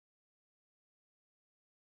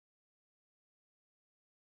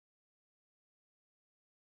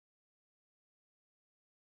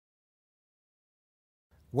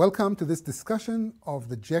Welcome to this discussion of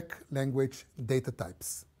the Jack language data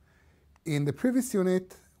types. In the previous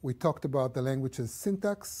unit, we talked about the language's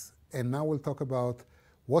syntax, and now we'll talk about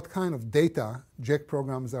what kind of data Jack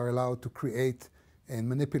programs are allowed to create and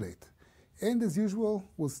manipulate. And as usual,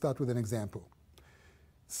 we'll start with an example.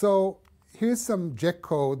 So here's some Jack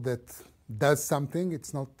code that does something.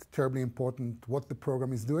 It's not terribly important what the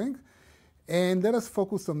program is doing. And let us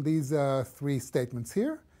focus on these three statements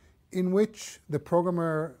here, in which the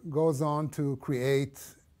programmer goes on to create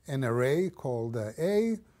an array called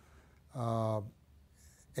a, an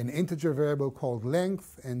integer variable called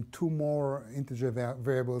length, and two more integer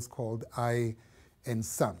variables called I and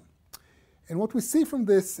sum. And what we see from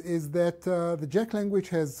this is that the Jack language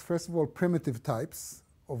has, first of all, primitive types,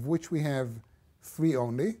 of which we have three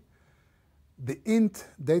only. The int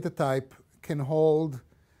data type can hold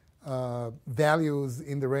values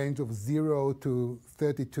in the range of 0 to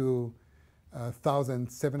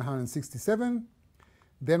 32,767.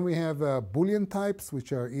 Then we have Boolean types,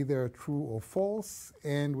 which are either true or false.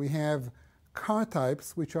 And we have char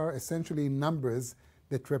types, which are essentially numbers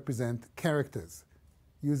that represent characters,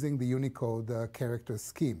 using the Unicode character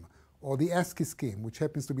scheme, or the ASCII scheme, which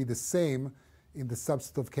happens to be the same in the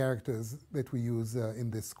subset of characters that we use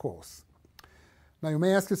in this course. Now you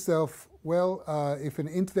may ask yourself, well, if an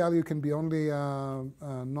int value can be only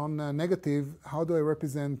non-negative, how do I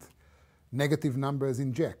represent negative numbers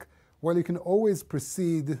in Jack? Well, you can always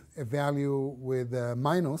precede a value with a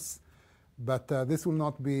minus, but this will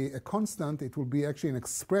not be a constant. It will be actually an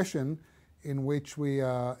expression in which we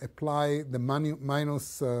apply the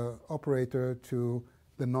minus operator to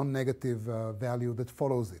the non-negative value that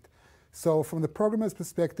follows it. So from the programmer's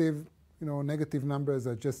perspective, negative numbers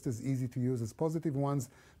are just as easy to use as positive ones,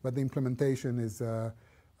 but the implementation is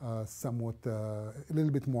somewhat a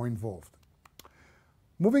little bit more involved.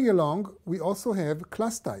 Moving along, we also have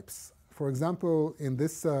class types. For example, in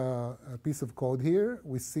this piece of code here,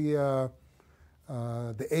 we see the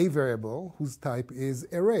a variable whose type is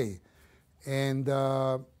array. And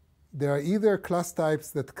there are either class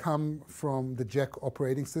types that come from the Jack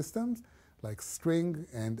operating systems, like string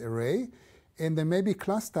and array, and there may be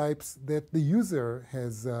class types that the user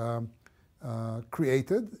has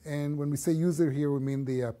created. And when we say user here, we mean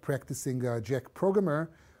the practicing Jack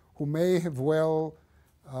programmer, who may have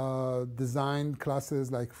designed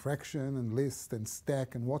classes like fraction and list and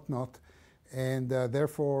stack and whatnot. And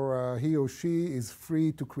therefore, he or she is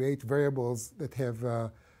free to create variables that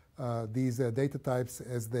have these data types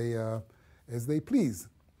as they please.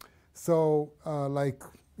 So like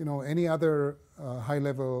any other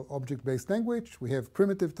high-level object-based language, we have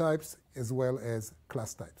primitive types as well as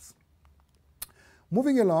class types.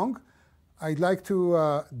 Moving along, I'd like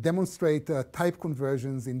to demonstrate type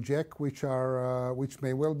conversions in Jack, which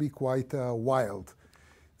may well be quite wild.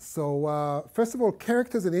 So first of all,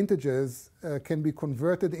 characters and integers can be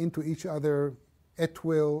converted into each other at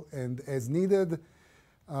will and as needed.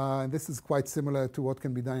 This is quite similar to what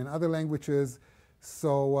can be done in other languages.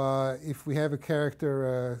 So if we have a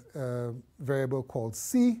character variable called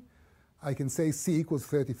c, I can say c equals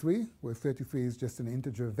 33, where 33 is just an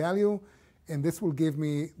integer value. And this will give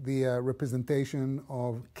me the representation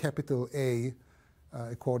of capital A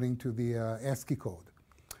according to the ASCII code.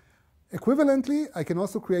 Equivalently, I can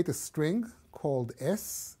also create a string called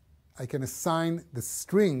s. I can assign the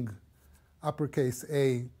string uppercase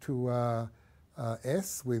A to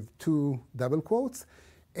s with two double quotes.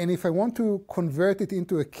 And if I want to convert it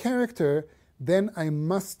into a character, then I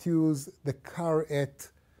must use the char-et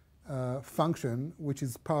function, which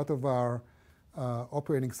is part of our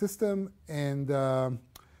operating system. And I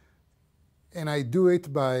do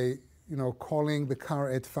it by calling the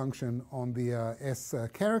char-et function on the s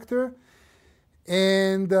character.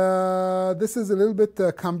 And this is a little bit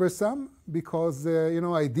cumbersome because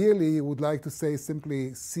ideally you would like to say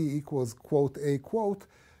simply c equals quote a quote.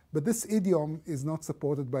 But this idiom is not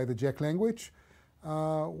supported by the Jack language,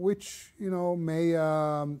 which may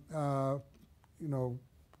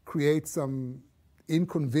create some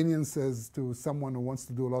inconveniences to someone who wants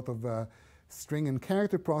to do a lot of string and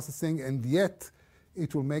character processing, and yet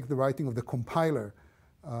it will make the writing of the compiler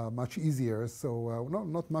much easier. So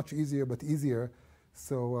not much easier, but easier.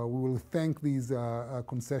 So we will thank these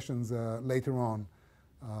concessions later on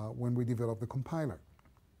when we develop the compiler.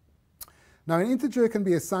 Now, an integer can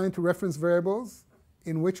be assigned to reference variables,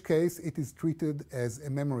 in which case it is treated as a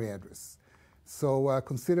memory address. So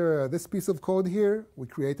consider this piece of code here. We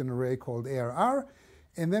create an array called ARR,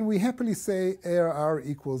 and then we happily say ARR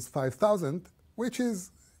equals 5,000, which is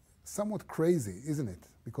somewhat crazy, isn't it?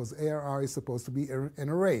 Because ARR is supposed to be an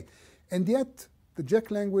array. And yet, the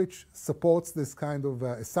Jack language supports this kind of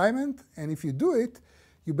assignment, and if you do it,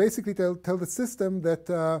 you basically tell the system that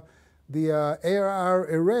the ARR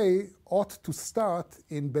array ought to start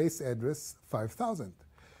in base address 5000.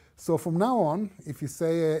 So from now on, if you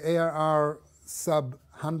say ARR sub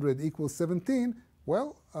 100 equals 17,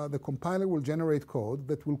 well, the compiler will generate code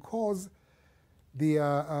that will cause the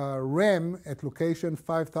RAM at location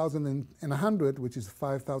 50100, which is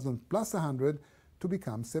 5000 plus 100, to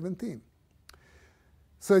become 17.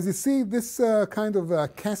 So as you see, this kind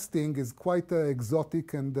of casting is quite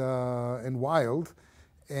exotic and wild.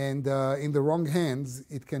 And in the wrong hands,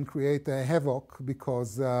 it can create a havoc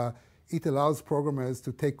because it allows programmers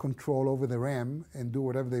to take control over the RAM and do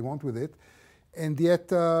whatever they want with it. And yet,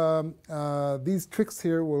 these tricks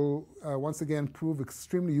here will once again prove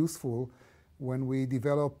extremely useful when we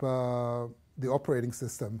develop the operating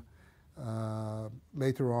system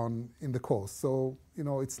later on in the course. So, you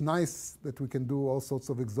know, it's nice that we can do all sorts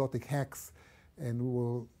of exotic hacks, and we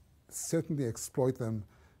will certainly exploit them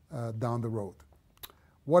down the road.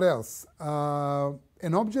 What else?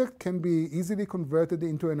 An object can be easily converted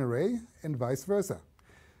into an array and vice versa.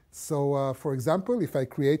 So, for example, if I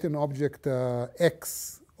create an object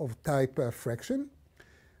x of type fraction,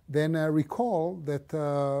 then recall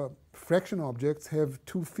that fraction objects have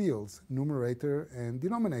two fields, numerator and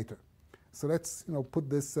denominator. So let's put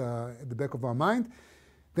this at the back of our mind.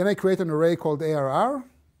 Then I create an array called ARR.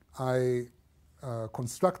 I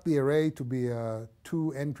construct the array to be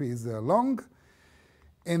 2 entries long.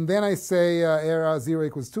 And then I say ARR 0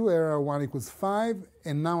 equals 2, ARR 1 equals 5.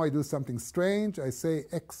 And now I do something strange. I say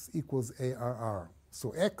x equals ARR.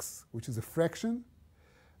 So x, which is a fraction,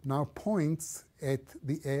 now points at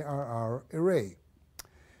the ARR array.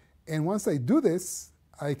 And once I do this,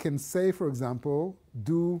 I can say, for example,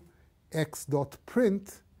 do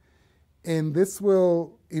x.print, and this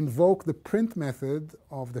will invoke the print method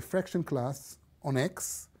of the fraction class on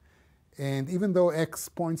x. And even though x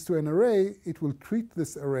points to an array, it will treat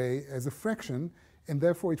this array as a fraction, and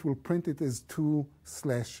therefore it will print it as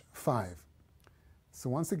 2/5. So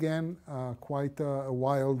once again, quite a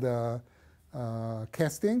wild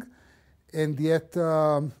casting, and yet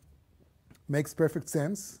makes perfect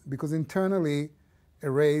sense, because internally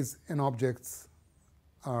arrays and objects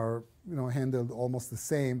are handled almost the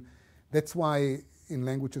same. That's why in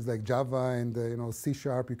languages like Java and C#,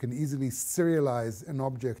 you can easily serialize an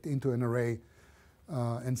object into an array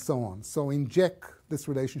and so on. So in Jack, this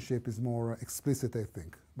relationship is more explicit, I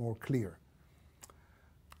think, more clear.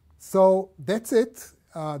 So that's it.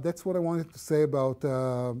 That's what I wanted to say about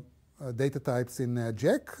data types in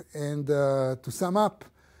Jack. And to sum up,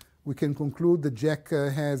 we can conclude that Jack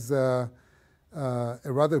has a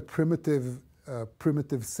rather primitive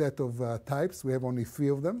set of types. We have only 3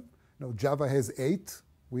 of them. Java has 8.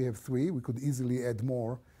 We have 3. We could easily add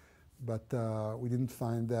more, but we didn't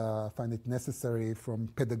find it necessary from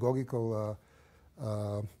pedagogical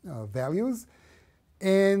values.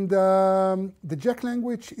 And the Jack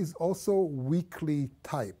language is also weakly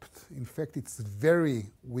typed. In fact, it's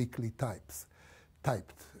very weakly typed.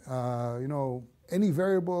 Any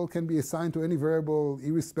variable can be assigned to any variable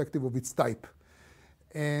irrespective of its type.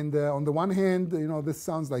 And on the one hand, this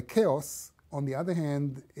sounds like chaos. On the other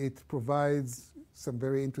hand, it provides some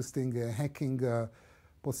very interesting hacking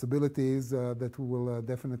possibilities that we will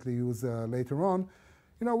definitely use later on.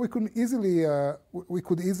 We could easily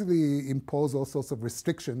impose all sorts of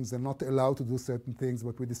restrictions and not allow to do certain things,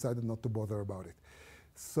 but we decided not to bother about it.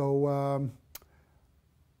 So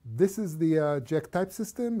this is the Jack type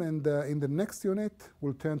system, and in the next unit,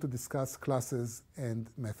 we'll turn to discuss classes and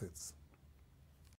methods.